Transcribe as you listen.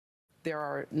there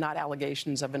are not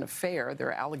allegations of an affair, there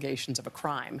are allegations of a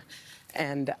crime.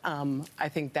 And I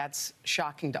think that's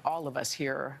shocking to all of us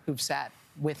here who've sat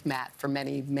with Matt for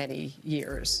many, many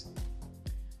years.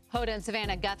 Hoda and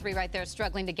Savannah Guthrie right there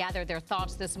struggling to gather their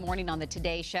thoughts this morning on the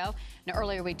Today Show. Now,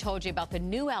 earlier we told you about the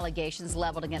new allegations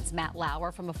leveled against Matt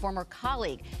Lauer from a former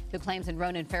colleague who claims in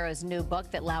Ronan Farrow's new book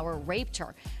that Lauer raped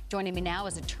her. Joining me now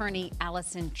is attorney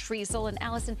Alison Triessl. And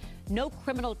Alison, no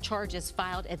criminal charges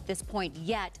filed at this point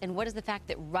yet. And what is the fact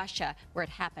that Russia, where it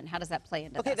happened, how does that play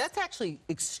into this? Okay, that's actually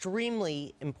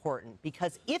extremely important,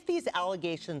 because if these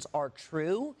allegations are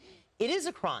true, it is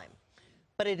a crime.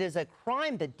 But it is a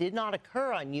crime that did not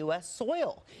occur on U.S.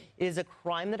 soil. It is a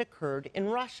crime that occurred in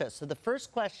Russia. So the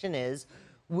first question is,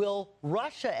 will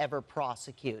Russia ever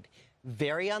prosecute?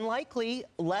 Very unlikely.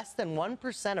 Less than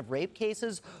 1% of rape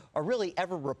cases are really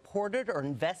ever reported or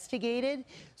investigated,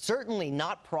 certainly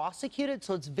not prosecuted.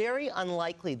 So it's very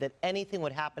unlikely that anything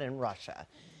would happen in Russia.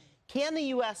 Can the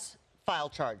U.S. file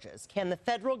charges? Can the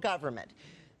federal government?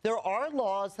 There are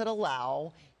laws that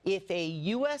allow, if a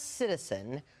U.S.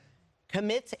 citizen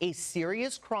commits a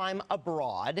serious crime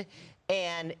abroad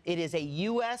and it is a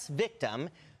U.S. victim,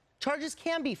 charges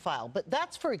can be filed, but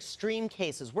that's for extreme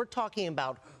cases. We're talking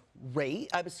about rape,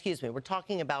 we're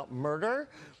talking about murder,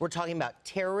 we're talking about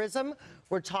terrorism,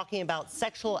 we're talking about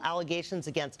sexual allegations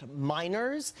against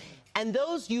minors, and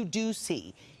those you do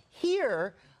see.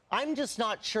 Here, I'm just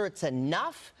not sure it's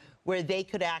enough where they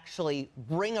could actually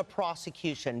bring a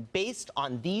prosecution based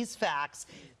on these facts,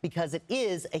 because it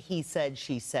is a he said,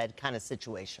 she said kind of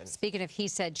situation. Speaking of he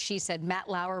said, she said, Matt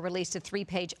Lauer released a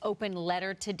 3-page open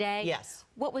letter today. Yes.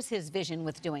 What was his vision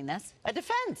with doing this? A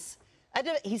defense.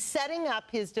 He's setting up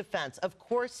his defense. Of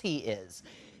course he is.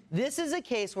 This is a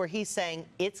case where he's saying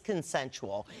it's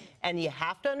consensual. And you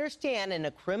have to understand, in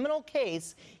a criminal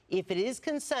case, if it is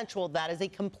consensual, that is a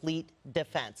complete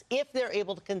defense, if they're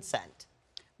able to consent.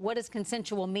 What does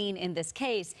consensual mean in this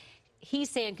case?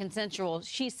 He's saying consensual.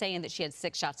 She's saying that she had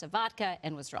 6 shots of vodka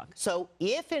and was drunk. So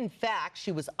if, in fact,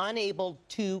 she was unable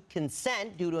to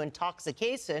consent due to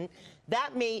intoxication,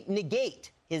 that may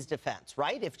negate his defense,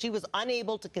 right? If she was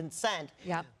unable to consent.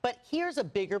 Yep. But here's a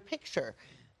bigger picture.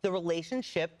 The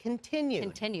relationship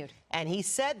continued. And he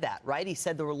said that, right? He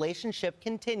said the relationship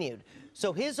continued.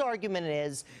 So his argument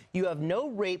is, you have no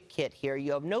rape kit here.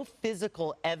 You have no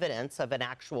physical evidence of an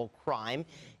actual crime.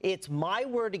 It's my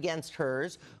word against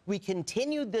hers. We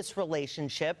continued this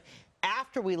relationship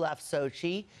after we left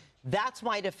Sochi. That's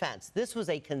my defense. This was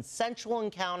a consensual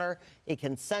encounter, a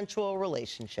consensual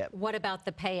relationship. What about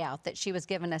the payout that she was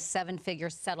given a 7-figure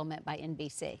settlement by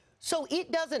NBC? So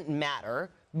it doesn't matter,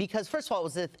 because first of all, it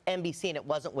was with NBC and it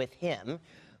wasn't with him.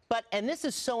 And this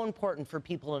is so important for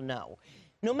people to know.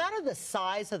 No matter the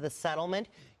size of the settlement,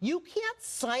 you can't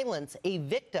silence a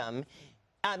victim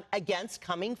against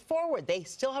coming forward. They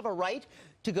still have a right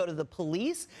to go to the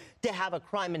police, to have a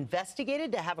crime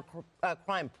investigated, to have a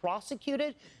crime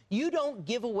prosecuted. You don't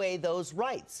give away those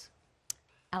rights.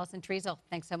 Alison Triessl,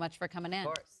 thanks so much for coming in. Of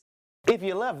course. If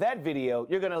you love that video,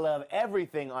 you're going to love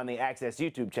everything on the Access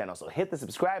YouTube channel. So hit the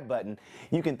subscribe button.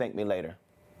 You can thank me later.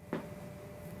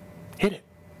 Hit it.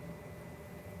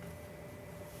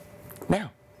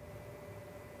 Now.